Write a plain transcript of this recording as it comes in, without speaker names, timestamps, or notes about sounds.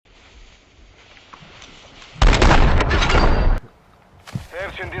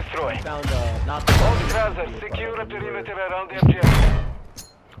and destroy. Found not Secure the perimeter around the objective.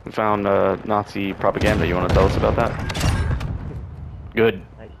 We found Nazi propaganda. You want to tell us about that? Good.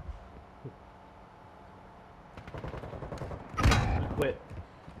 Nice. Quit.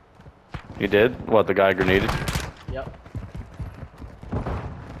 You did? What, the guy grenaded? Yep.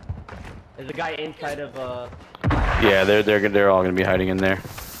 There's a guy inside of Yeah, they're all gonna be hiding in there.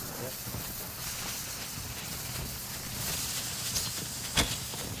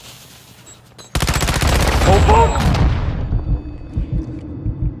 Oh fuck!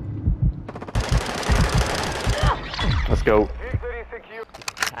 Let's go. Victory secure.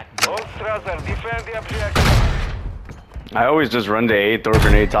 All Strasser, defend the objective. I always just run to A, throw a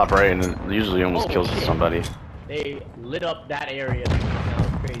grenade top right, and it usually almost kills somebody. They lit up that area. That was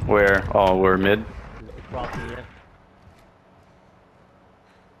crazy. Where? Oh, we're mid? Crossing, yeah.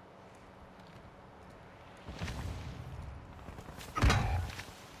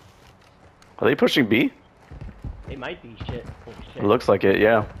 Are they pushing B? They might be shit. Oh, shit. It looks like it,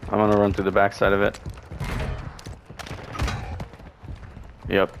 yeah. I'm gonna run through the backside of it.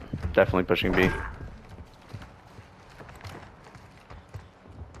 Yep, definitely pushing B.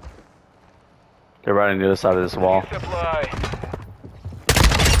 They're right on the other side of this wall. Supply.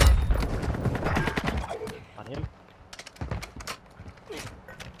 On him.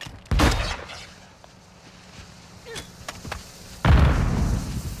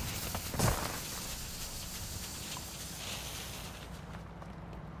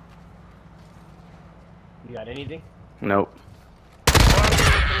 You got anything? Nope. 1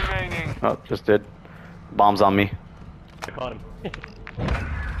 minute remaining. Oh, just did. Bombs on me. I caught him.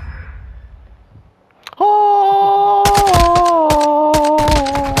 Oh!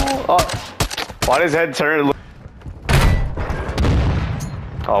 Oh! Why does head turn?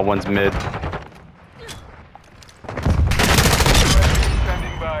 Oh, one's mid.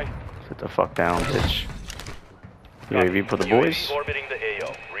 Standing by. Sit the fuck down, bitch. UAV for the boys. Orbiting the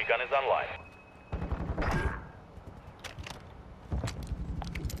AO. Recon is online.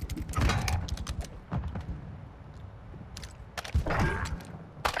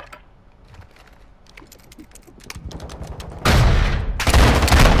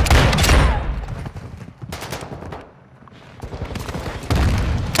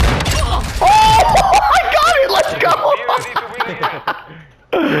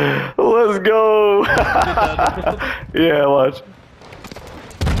 Let's go! Yeah, watch.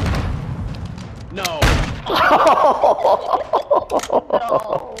 No.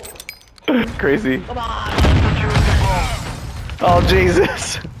 No. Crazy. Come on. Oh,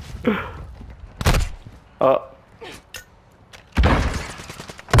 Jesus.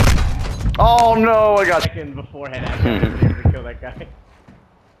 Oh no, I got Second beforehand, I to kill that guy.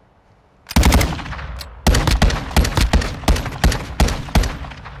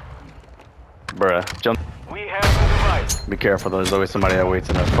 Bruh, jump. We have the device. Be careful, there's always somebody that waits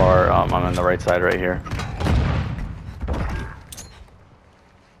in the far. I'm on the right side right here.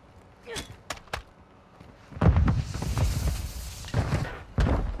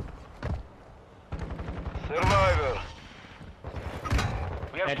 Survivor.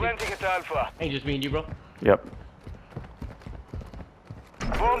 We have planting at Alpha. Ain't just me and you, bro. Yep.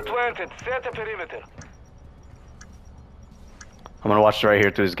 Bomb planted. Set a perimeter. I'm gonna watch right here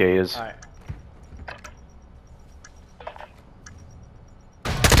through his gaze. Alright.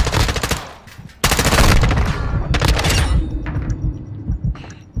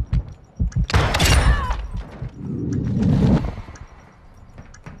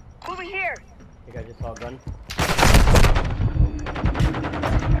 Moving here. I think I just saw a gun.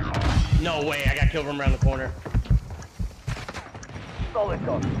 No way, I got killed from around the corner. Solid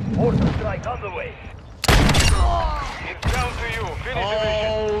copy. Order strike on the way. It's down to you. Finish the mission.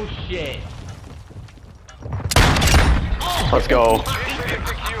 Oh shit. Let's go. Victory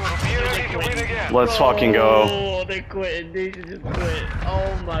secure. Be ready to win again. Let's fucking go. Oh, they quit. They should just quit.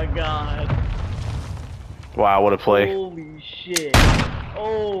 Oh my god. Wow, what a play. Holy shit.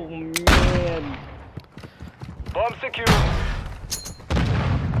 Oh man. Bomb secure.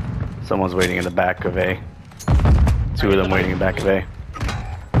 Someone's waiting in the back of A. Two of them waiting in the back of A.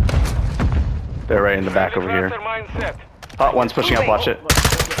 They're right in the back over here. Mindset. Oh, one's pushing up, watch it.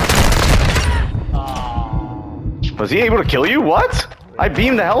 Oh. Was he able to kill you? What? I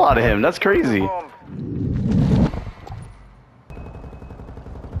beamed the hell out of him. That's crazy. Bomb.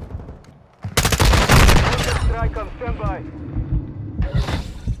 Strike on standby.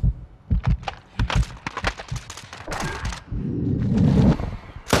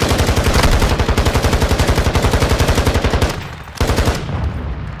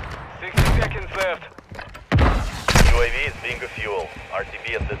 UAV is being a fuel.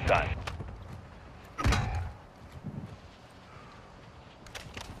 RTB at this time.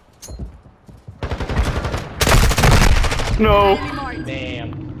 No.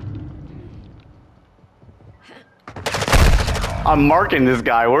 Damn. I'm marking this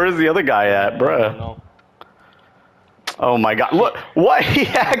guy. Where is the other guy at, bruh? No. Oh my god. Look. What? He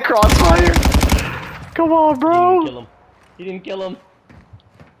had crossfire. Come on, bro. He didn't kill him.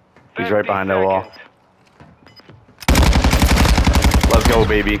 He's right behind that wall. Let's go,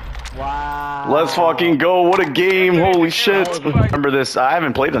 baby. Wow. Let's fucking go. What a game. Holy shit. Remember this? I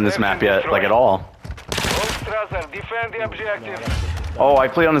haven't played on this map yet, like at all. Strasser, defend the objective. Oh, I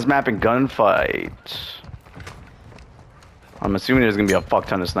played on this map in gunfight. I'm assuming there's gonna be a fuck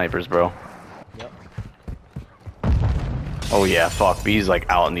ton of snipers, bro. Yep. Oh yeah, fuck. B's like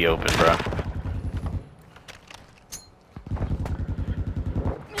out in the open, bro.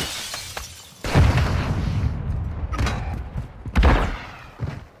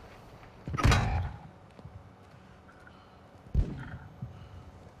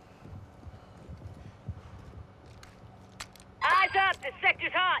 Eyes up! The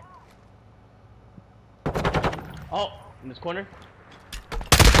sector's hot! Oh, in this corner.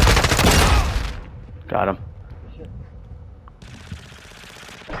 Got him.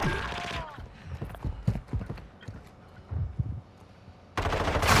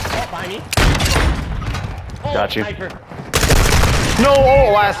 Oh, behind me. Oh, Got you. Sniper. No,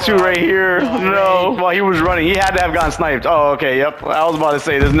 oh, last two right here. No, well, he was running. He had to have gotten sniped. Oh, okay, yep. I was about to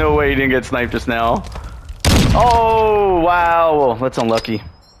say, there's no way he didn't get sniped just now. Oh, wow. Well, that's unlucky.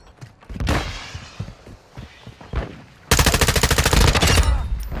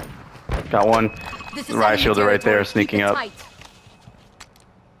 Got one. Riot shielder right there, sneaking up.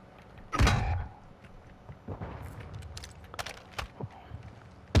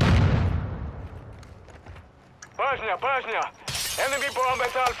 Bajnia. Enemy bomb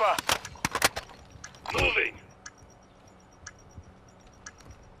at Alpha. Moving.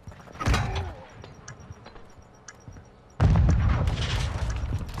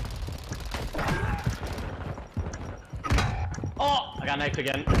 Oh, I got knifed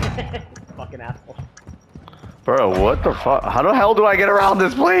again. Fucking asshole. Bro, what the fuck? How the hell do I get around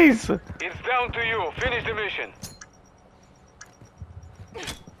this place? It's down to you. Finish the mission.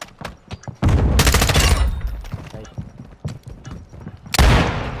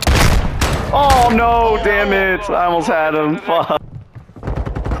 Oh no, damn it. I almost had him. Fuck.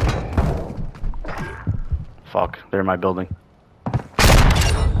 Fuck, they're in my building.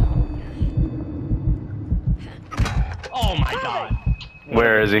 Oh my god.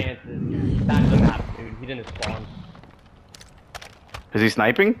 Where is he? Back of the map, dude. He didn't spawn. Is he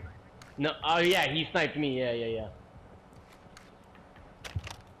sniping? No, oh yeah, he sniped me. Yeah.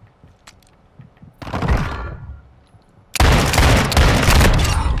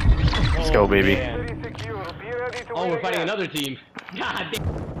 Let's go, baby. Man. Very secure. Be ready to Oh, win we're fighting again. another team. God damn.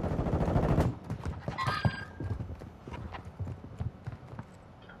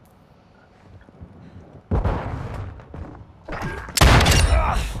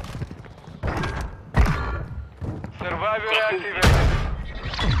 Survivor activated.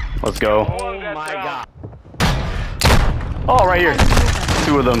 Let's go. Oh my god. Oh, right here.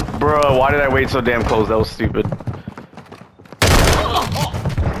 Two of them. Bruh, why did I wait so damn close? That was stupid.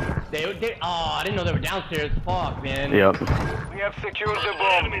 Oh, I didn't know they were downstairs. Fuck, man. Yep. We have secured the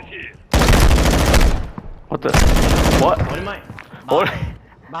bomb. What the? What? What am I? What?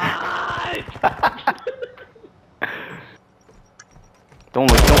 Bye.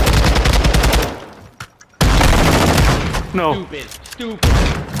 Don't look. Don't. No. Stupid.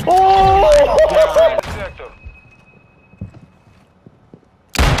 Oh! God. Sector.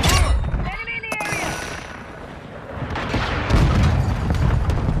 Enemy in the area!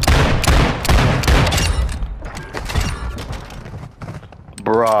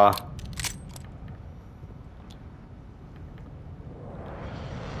 Bruh.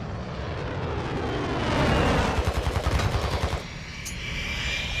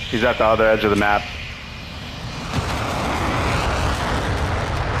 He's at the other edge of the map.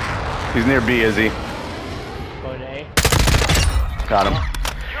 He's near B, is he? Go to A. Got him.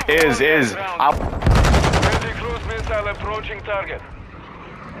 Is. Out. Friendly cruise missile approaching target.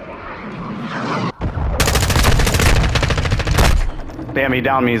 Damn, he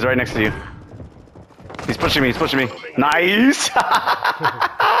downed me. He's right next to you. He's pushing me. Nice!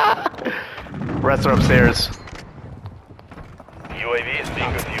 Rest are upstairs. UAV is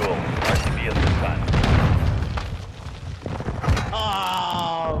being refueled. RTB at this time.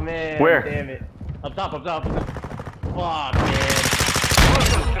 Oh man. Where? Damn it. Up top. Fuck, man.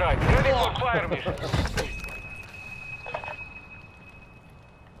 Cluster strike. Ready for fire mission.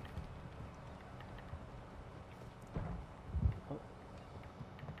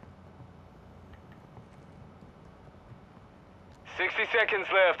 60 seconds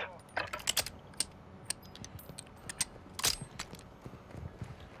left.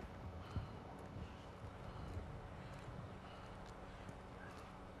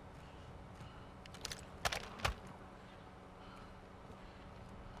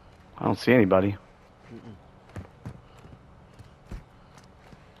 I don't see anybody.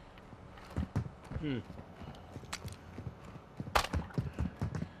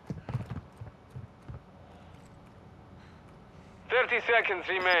 30 seconds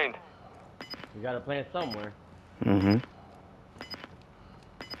remain. You gotta plant somewhere. Mm-hmm.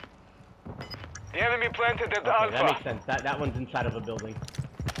 The enemy planted at Okay, Alpha. that makes sense. That one's inside of a building.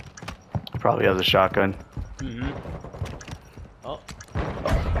 Probably has a shotgun. Mm-hmm. Oh.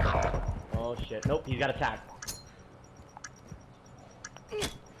 Oh shit. Nope, he's got a tack.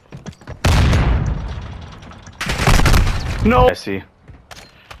 No! I see.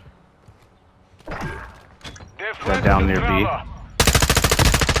 They've That planted down at near B. Bravo.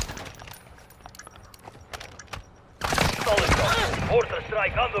 Solid copy. Mortar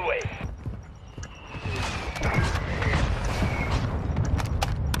strike on the way.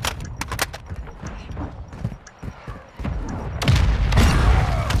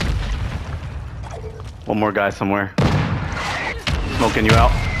 One more guy somewhere. Smoking you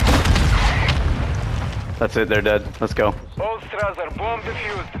out. That's it, they're dead. Let's go. All Strasser, bomb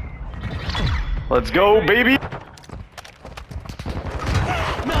defused. Let's go, baby!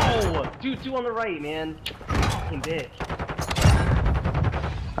 No! Dude, two on the right, man. Fucking bitch.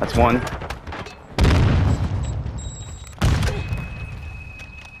 That's one.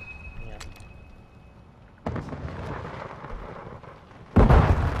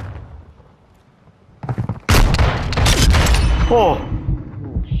 Oh!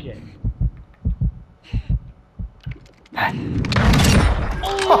 Oh shit.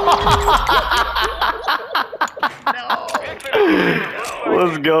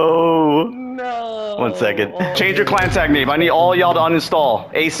 Let's go. No. 1 second. Change your clan tag name. I need all y'all to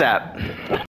uninstall ASAP.